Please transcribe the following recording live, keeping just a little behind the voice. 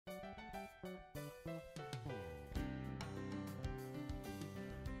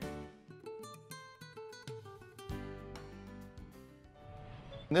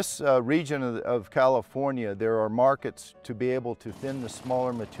In this region of California, there are markets to be able to thin the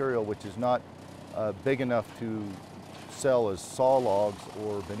smaller material, which is not big enough to sell as saw logs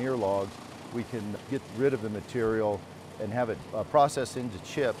or veneer logs. We can get rid of the material and have it processed into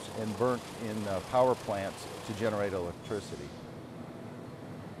chips and burnt in power plants to generate electricity.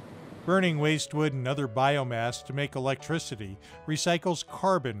 Burning waste wood and other biomass to make electricity recycles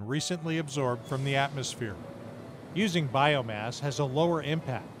carbon recently absorbed from the atmosphere. Using biomass has a lower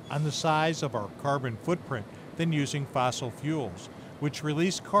impact on the size of our carbon footprint than using fossil fuels, which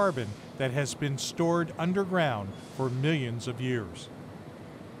release carbon that has been stored underground for millions of years.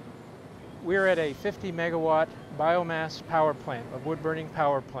 We're at a 50 megawatt biomass power plant, a wood burning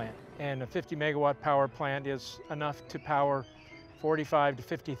power plant. And a 50 megawatt power plant is enough to power 45 to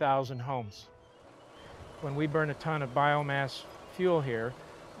 50,000 homes. When we burn a ton of biomass fuel here,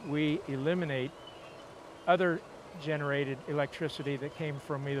 we eliminate other generated electricity that came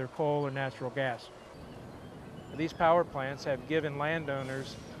from either coal or natural gas. These power plants have given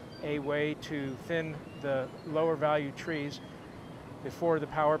landowners a way to thin the lower value trees. Before the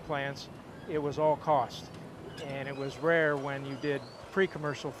power plants, it was all cost, and it was rare when you did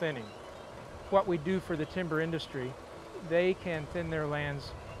pre-commercial thinning. What we do for the timber industry, they can thin their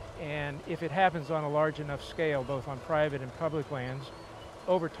lands, and if it happens on a large enough scale, both on private and public lands,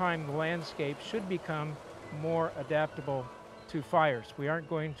 over time the landscape should become more adaptable to fires. We aren't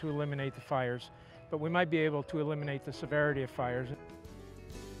going to eliminate the fires, but we might be able to eliminate the severity of fires.